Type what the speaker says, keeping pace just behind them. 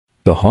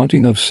The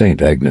Haunting of St.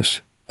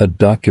 Agnes, a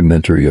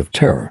documentary of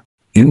terror.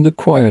 In the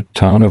quiet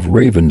town of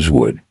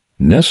Ravenswood,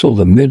 nestled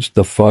amidst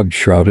the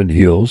fog-shrouded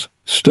hills,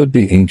 stood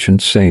the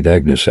ancient St.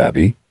 Agnes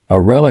Abbey, a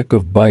relic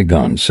of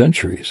bygone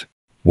centuries.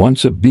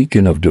 Once a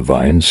beacon of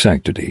divine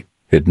sanctity,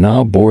 it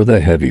now bore the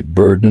heavy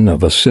burden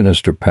of a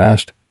sinister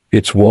past,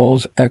 its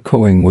walls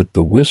echoing with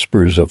the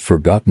whispers of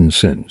forgotten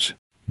sins.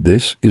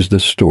 This is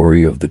the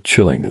story of the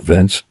chilling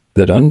events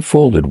that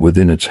unfolded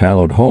within its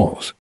hallowed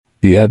halls.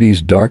 The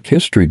Abbey's dark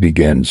history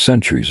began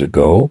centuries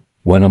ago,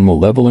 when a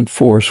malevolent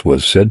force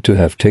was said to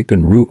have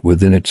taken root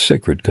within its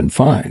sacred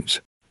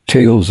confines.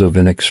 Tales of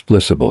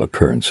inexplicable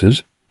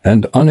occurrences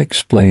and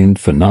unexplained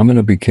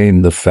phenomena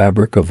became the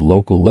fabric of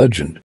local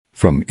legend,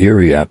 from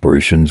eerie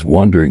apparitions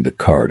wandering the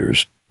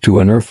corridors to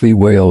unearthly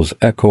wails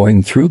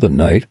echoing through the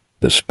night.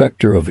 The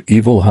specter of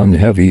evil hung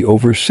heavy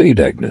over St.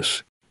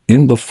 Agnes.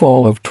 In the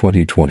fall of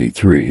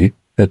 2023,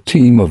 a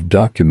team of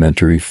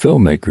documentary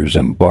filmmakers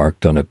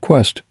embarked on a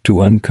quest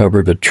to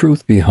uncover the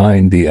truth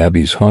behind the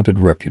Abbey's haunted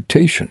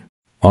reputation.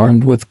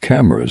 Armed with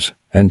cameras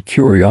and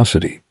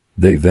curiosity,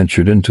 they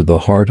ventured into the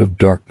heart of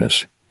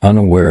darkness,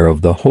 unaware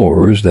of the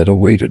horrors that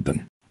awaited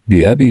them.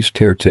 The Abbey's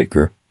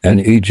caretaker, an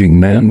aging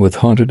man with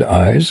haunted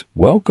eyes,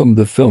 welcomed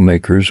the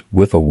filmmakers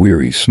with a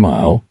weary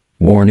smile,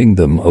 warning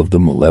them of the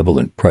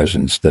malevolent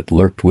presence that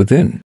lurked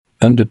within.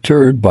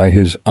 Undeterred by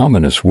his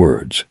ominous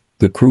words,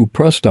 the crew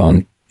pressed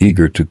on,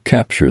 eager to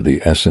capture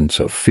the essence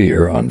of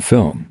fear on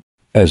film.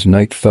 As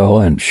night fell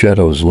and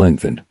shadows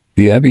lengthened,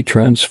 the Abbey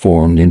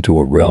transformed into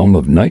a realm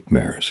of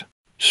nightmares.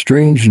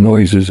 Strange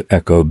noises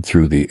echoed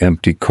through the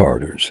empty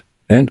corridors,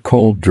 and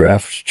cold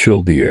drafts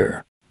chilled the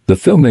air. The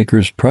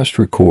filmmakers pressed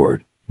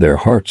record, their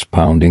hearts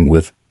pounding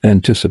with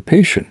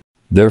anticipation.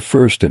 Their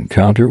first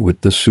encounter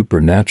with the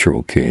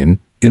supernatural came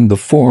in the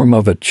form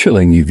of a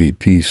chilling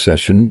EVP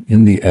session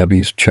in the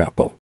Abbey's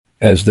chapel.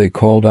 As they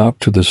called out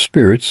to the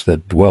spirits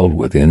that dwelled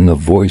within, a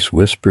voice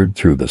whispered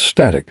through the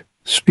static,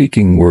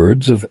 speaking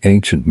words of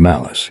ancient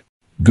malice.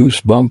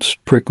 Goosebumps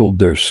prickled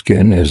their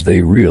skin as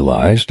they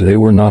realized they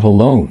were not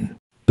alone.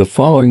 The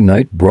following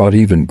night brought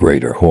even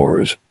greater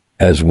horrors,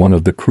 as one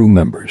of the crew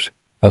members,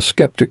 a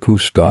skeptic who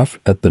scoffed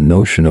at the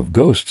notion of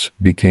ghosts,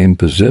 became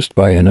possessed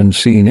by an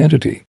unseen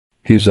entity.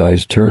 His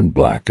eyes turned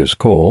black as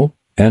coal,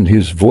 and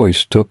his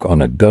voice took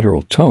on a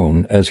guttural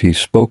tone as he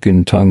spoke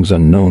in tongues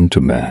unknown to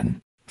man.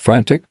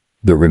 Frantic,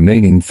 the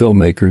remaining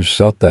filmmakers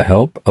sought the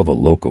help of a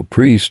local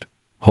priest,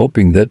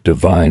 hoping that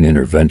divine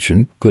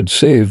intervention could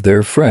save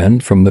their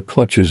friend from the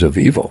clutches of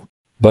evil.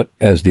 But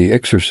as the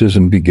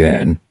exorcism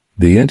began,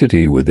 the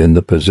entity within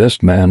the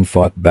possessed man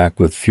fought back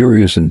with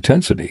furious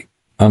intensity,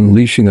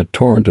 unleashing a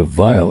torrent of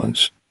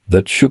violence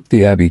that shook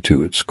the Abbey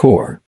to its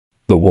core.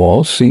 The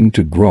walls seemed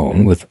to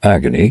groan with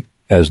agony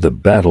as the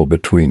battle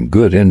between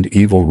good and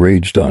evil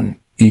raged on,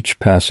 each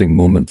passing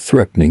moment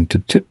threatening to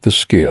tip the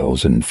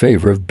scales in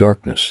favor of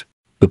darkness.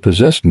 The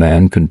possessed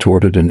man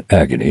contorted in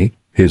agony,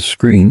 his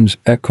screams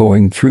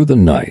echoing through the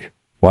night,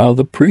 while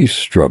the priest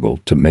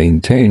struggled to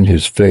maintain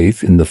his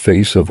faith in the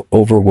face of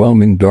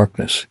overwhelming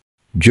darkness.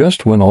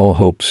 Just when all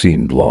hope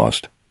seemed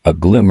lost, a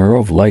glimmer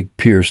of light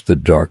pierced the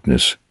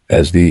darkness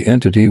as the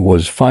entity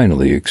was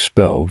finally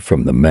expelled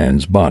from the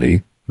man's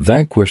body,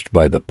 vanquished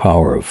by the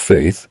power of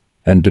faith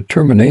and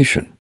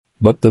determination.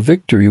 But the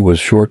victory was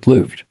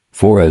short-lived,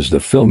 for as the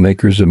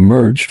filmmakers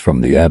emerged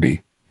from the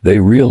Abbey, they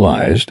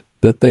realized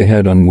that they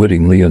had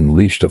unwittingly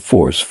unleashed a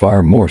force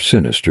far more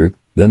sinister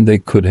than they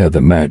could have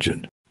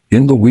imagined.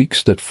 In the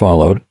weeks that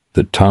followed,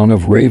 the town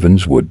of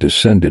Ravenswood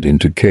descended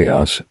into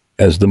chaos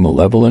as the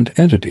malevolent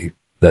entity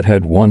that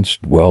had once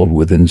dwelled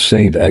within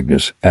St.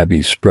 Agnes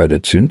Abbey spread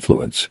its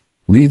influence,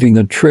 leaving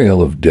a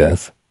trail of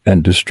death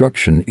and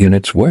destruction in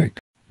its wake.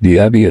 The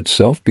Abbey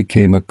itself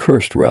became a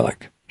cursed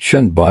relic,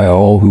 shunned by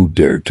all who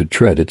dared to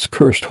tread its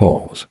cursed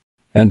halls.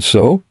 And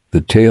so,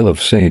 the tale of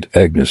St.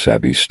 Agnes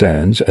Abbey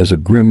stands as a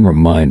grim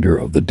reminder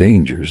of the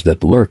dangers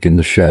that lurk in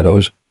the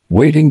shadows,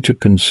 waiting to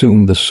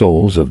consume the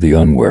souls of the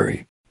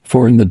unwary.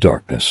 For in the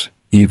darkness,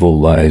 evil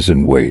lies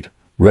in wait,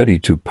 ready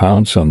to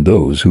pounce on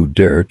those who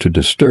dare to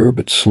disturb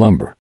its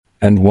slumber.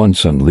 And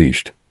once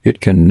unleashed,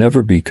 it can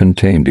never be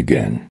contained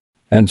again.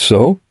 And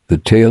so, the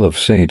tale of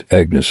St.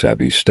 Agnes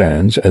Abbey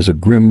stands as a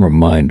grim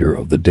reminder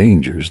of the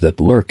dangers that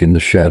lurk in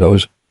the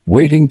shadows,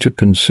 waiting to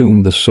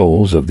consume the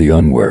souls of the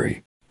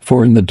unwary.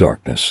 For in the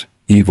darkness,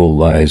 evil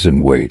lies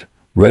in wait,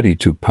 ready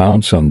to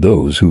pounce on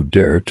those who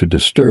dare to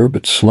disturb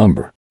its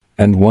slumber.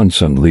 And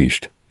once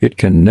unleashed, it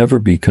can never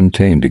be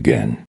contained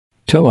again.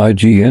 Tell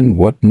IGN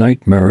what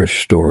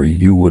nightmarish story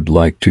you would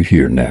like to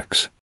hear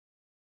next.